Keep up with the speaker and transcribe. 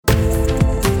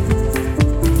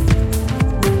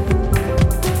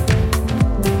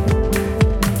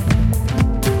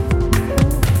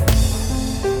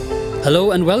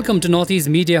Hello and welcome to Northeast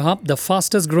Media Hub, the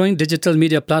fastest growing digital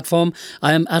media platform.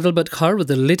 I am Adalbert Khar with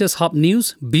the latest Hub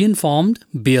news. Be informed,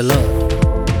 be alert.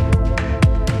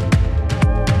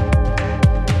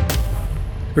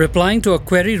 Replying to a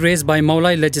query raised by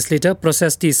Maulai legislator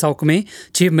Prasasti Saukume,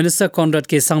 Chief Minister Conrad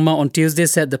K. Sangma on Tuesday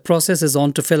said the process is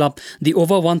on to fill up the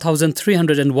over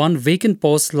 1,301 vacant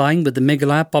posts lying with the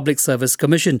Meghalaya Public Service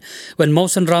Commission. When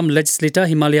Mawson Ram legislator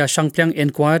Himalaya Shangpyang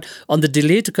inquired on the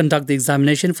delay to conduct the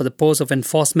examination for the post of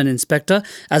Enforcement Inspector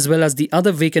as well as the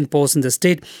other vacant posts in the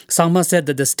state, Sangma said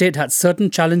that the state had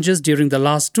certain challenges during the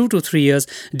last 2 to 3 years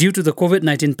due to the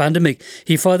COVID-19 pandemic.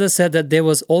 He further said that there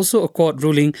was also a court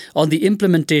ruling on the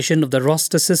implementation of the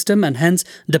roster system and hence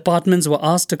departments were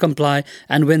asked to comply,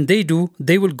 and when they do,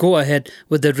 they will go ahead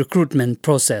with the recruitment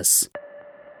process.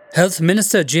 Health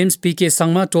Minister James P.K.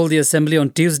 Sangma told the Assembly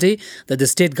on Tuesday that the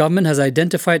state government has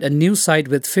identified a new site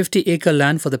with 50-acre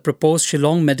land for the proposed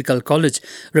Shillong Medical College.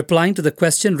 Replying to the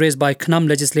question raised by Knam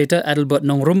legislator Adalbert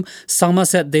Nongrum, Sangma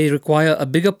said they require a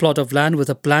bigger plot of land with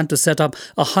a plan to set up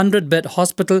a 100-bed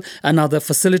hospital and other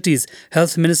facilities.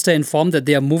 Health Minister informed that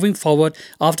they are moving forward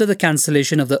after the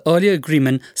cancellation of the earlier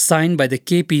agreement signed by the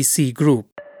KPC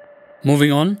group.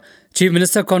 Moving on, Chief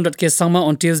Minister Conrad K. Sangma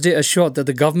on Tuesday assured that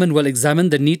the government will examine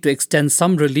the need to extend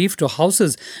some relief to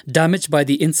houses damaged by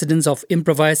the incidents of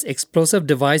improvised explosive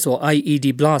device or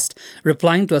IED blast.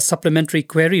 Replying to a supplementary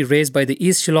query raised by the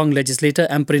East Shillong legislator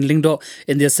Amprin Lingdo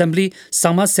in the Assembly,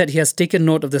 Sangma said he has taken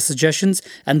note of the suggestions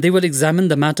and they will examine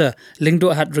the matter.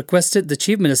 Lingdo had requested the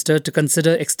Chief Minister to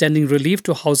consider extending relief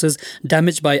to houses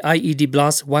damaged by IED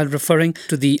blast while referring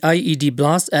to the IED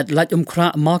blast at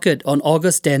Lajumkra Market on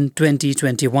August 10,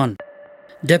 2021.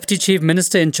 Deputy Chief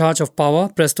Minister in charge of Power,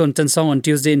 Preston Tensong, on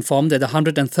Tuesday informed that the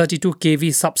 132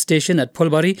 kV substation at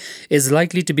Phulbari is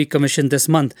likely to be commissioned this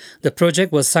month. The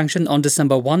project was sanctioned on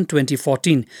December 1,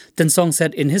 2014. Tensong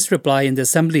said in his reply in the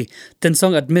Assembly,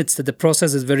 Tensong admits that the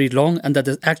process is very long and that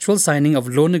the actual signing of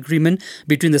loan agreement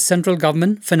between the central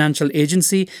government, financial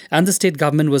agency and the state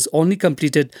government was only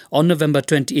completed on November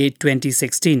 28,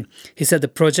 2016. He said the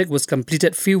project was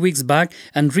completed few weeks back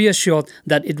and reassured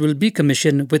that it will be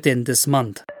commissioned within this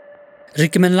month.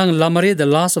 Rikmenlang Lamare, the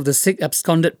last of the 6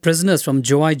 absconded prisoners from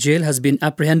Joai Jail, has been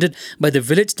apprehended by the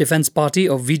Village Defence Party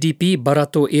of VDP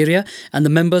Barato area and the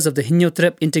members of the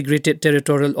Hinyotrep Integrated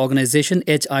Territorial Organisation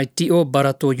HITO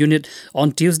Barato unit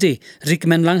on Tuesday.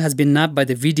 Rikmenlang has been nabbed by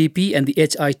the VDP and the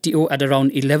HITO at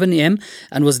around 11 am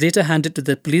and was later handed to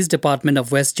the Police Department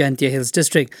of West Jaintia Hills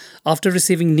District. After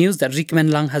receiving news that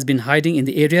Rikmenlang has been hiding in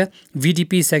the area,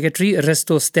 VDP Secretary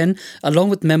Resto Sten, along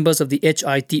with members of the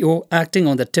HITO acting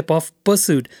on the tip-off,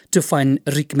 pursued to find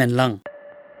Rikmenlang.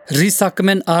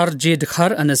 Risakmen R. J.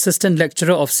 Dhar, an assistant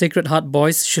lecturer of Sacred Heart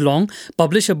Boys, Shillong,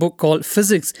 published a book called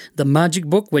Physics, the Magic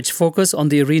Book, which focused on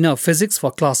the arena of physics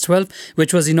for Class 12,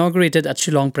 which was inaugurated at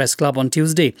Shillong Press Club on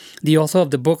Tuesday. The author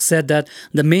of the book said that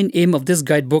the main aim of this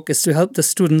guidebook is to help the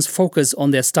students focus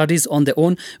on their studies on their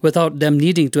own without them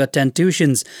needing to attend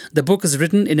tuitions. The book is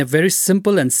written in a very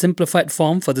simple and simplified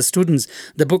form for the students.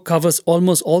 The book covers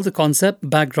almost all the concept,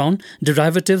 background,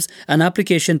 derivatives and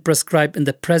application prescribed in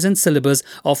the present syllabus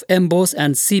of MBOS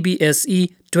and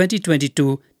CBSE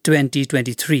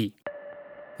 2022-2023.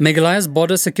 Meghalaya's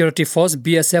Border Security Force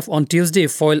BSF on Tuesday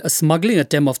foiled a smuggling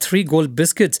attempt of 3 gold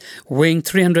biscuits weighing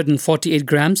 348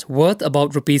 grams worth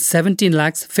about Rs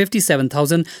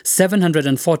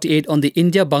 17,57,748 on the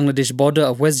India-Bangladesh border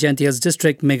of West Jaintia Hills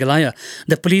District, Meghalaya.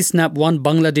 The police snapped one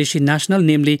Bangladeshi national,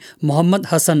 namely Muhammad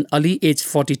Hassan Ali, aged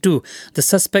 42. The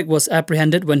suspect was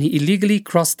apprehended when he illegally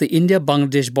crossed the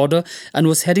India-Bangladesh border and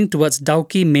was heading towards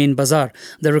Dauki main bazaar.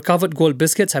 The recovered gold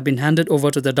biscuits have been handed over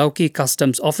to the Dauki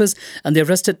Customs Office and the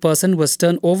arrested person was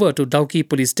turned over to Dauki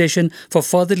Police Station for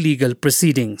further legal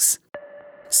proceedings.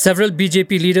 Several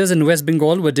BJP leaders in West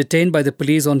Bengal were detained by the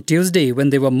police on Tuesday when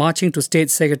they were marching to State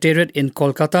Secretariat in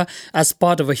Kolkata as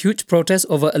part of a huge protest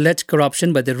over alleged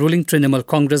corruption by the ruling Trinamool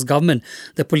Congress government.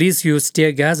 The police used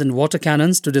tear gas and water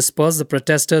cannons to disperse the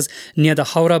protesters near the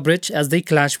Howrah Bridge as they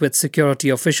clashed with security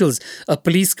officials. A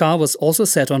police car was also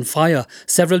set on fire.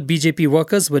 Several BJP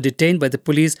workers were detained by the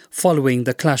police following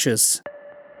the clashes.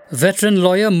 Veteran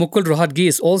lawyer Mukul Rohatgi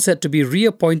is all set to be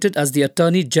reappointed as the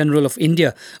Attorney General of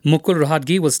India. Mukul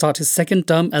Rohatgi will start his second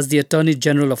term as the Attorney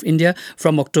General of India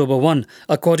from October 1.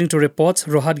 According to reports,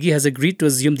 Rohatgi has agreed to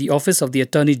assume the office of the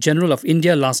Attorney General of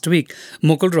India last week.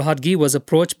 Mukul Rohatgi was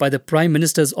approached by the Prime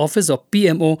Minister's office of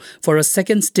PMO for a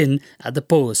second stint at the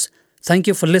post. Thank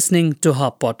you for listening to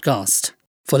Hub Podcast.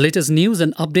 For latest news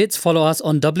and updates, follow us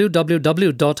on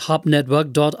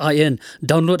www.hubnetwork.in.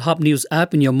 Download Hub News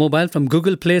app in your mobile from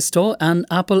Google Play Store and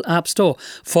Apple App Store.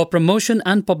 For promotion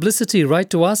and publicity, write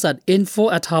to us at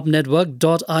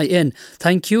info@hubnetwork.in.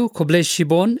 Thank you. Kublesh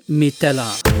Shibon,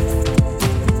 Mitela.